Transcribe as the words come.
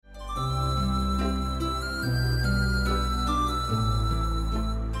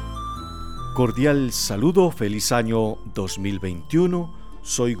cordial saludo, feliz año 2021.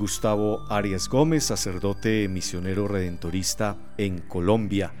 Soy Gustavo Arias Gómez, sacerdote misionero redentorista en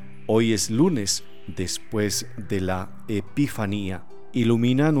Colombia. Hoy es lunes, después de la Epifanía.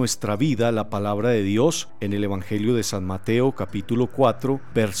 Ilumina nuestra vida la palabra de Dios en el Evangelio de San Mateo, capítulo 4,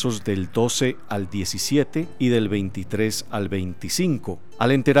 versos del 12 al 17 y del 23 al 25.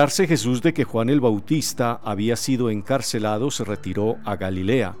 Al enterarse Jesús de que Juan el Bautista había sido encarcelado, se retiró a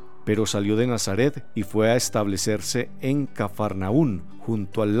Galilea, pero salió de Nazaret y fue a establecerse en Cafarnaún,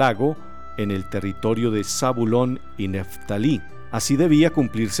 junto al lago, en el territorio de Zabulón y Neftalí. Así debía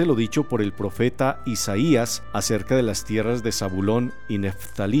cumplirse lo dicho por el profeta Isaías acerca de las tierras de Zabulón y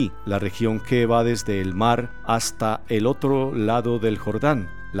Neftalí, la región que va desde el mar hasta el otro lado del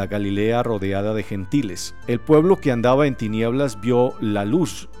Jordán, la Galilea rodeada de gentiles. El pueblo que andaba en tinieblas vio la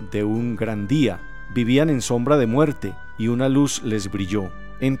luz de un gran día. Vivían en sombra de muerte, y una luz les brilló.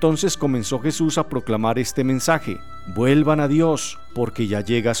 Entonces comenzó Jesús a proclamar este mensaje: vuelvan a Dios, porque ya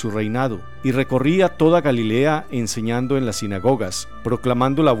llega su reinado. Y recorría toda Galilea enseñando en las sinagogas,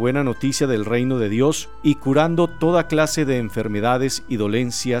 proclamando la buena noticia del reino de Dios y curando toda clase de enfermedades y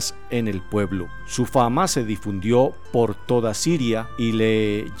dolencias en el pueblo. Su fama se difundió por toda Siria y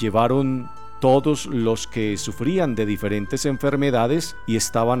le llevaron todos los que sufrían de diferentes enfermedades y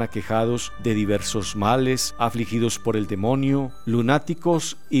estaban aquejados de diversos males, afligidos por el demonio,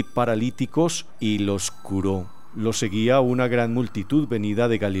 lunáticos y paralíticos, y los curó. Los seguía una gran multitud venida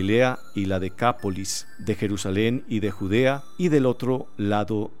de Galilea y la Decápolis, de Jerusalén y de Judea y del otro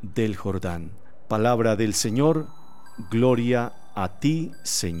lado del Jordán. Palabra del Señor, gloria a ti,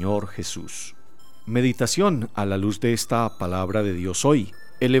 Señor Jesús. Meditación a la luz de esta palabra de Dios hoy.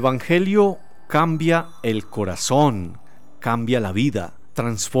 El Evangelio cambia el corazón, cambia la vida,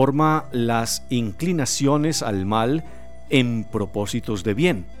 transforma las inclinaciones al mal en propósitos de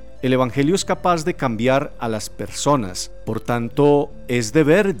bien. El Evangelio es capaz de cambiar a las personas, por tanto, es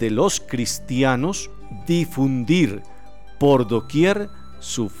deber de los cristianos difundir por doquier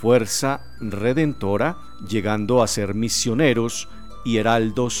su fuerza redentora, llegando a ser misioneros y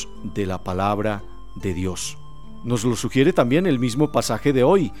heraldos de la palabra de Dios. Nos lo sugiere también el mismo pasaje de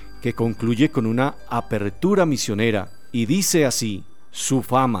hoy, que concluye con una apertura misionera, y dice así: su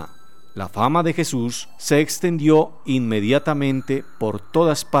fama, la fama de Jesús, se extendió inmediatamente por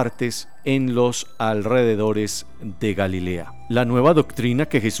todas partes en los alrededores de Galilea. La nueva doctrina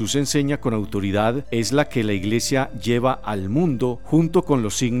que Jesús enseña con autoridad es la que la Iglesia lleva al mundo junto con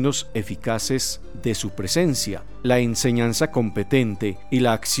los signos eficaces de su presencia. La enseñanza competente y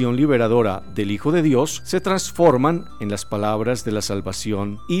la acción liberadora del Hijo de Dios se transforman en las palabras de la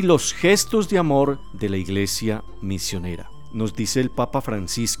salvación y los gestos de amor de la Iglesia misionera. Nos dice el Papa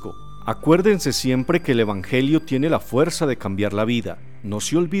Francisco: acuérdense siempre que el Evangelio tiene la fuerza de cambiar la vida. No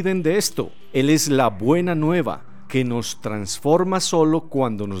se olviden de esto. Él es la buena nueva que nos transforma solo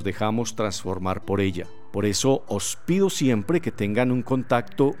cuando nos dejamos transformar por ella. Por eso os pido siempre que tengan un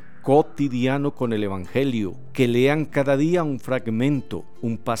contacto cotidiano con el Evangelio, que lean cada día un fragmento,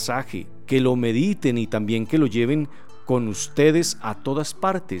 un pasaje, que lo mediten y también que lo lleven con ustedes a todas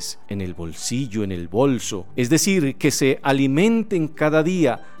partes, en el bolsillo, en el bolso. Es decir, que se alimenten cada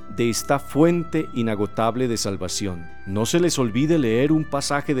día de esta fuente inagotable de salvación. No se les olvide leer un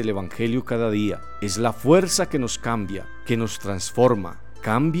pasaje del Evangelio cada día. Es la fuerza que nos cambia, que nos transforma,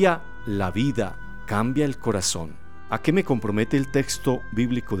 cambia la vida, cambia el corazón. ¿A qué me compromete el texto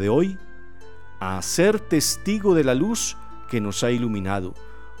bíblico de hoy? A ser testigo de la luz que nos ha iluminado,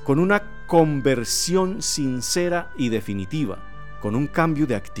 con una conversión sincera y definitiva, con un cambio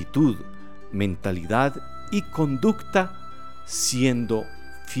de actitud, mentalidad y conducta, siendo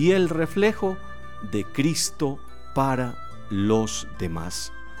fiel reflejo de Cristo para los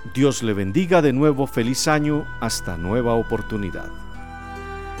demás. Dios le bendiga. De nuevo, feliz año, hasta nueva oportunidad.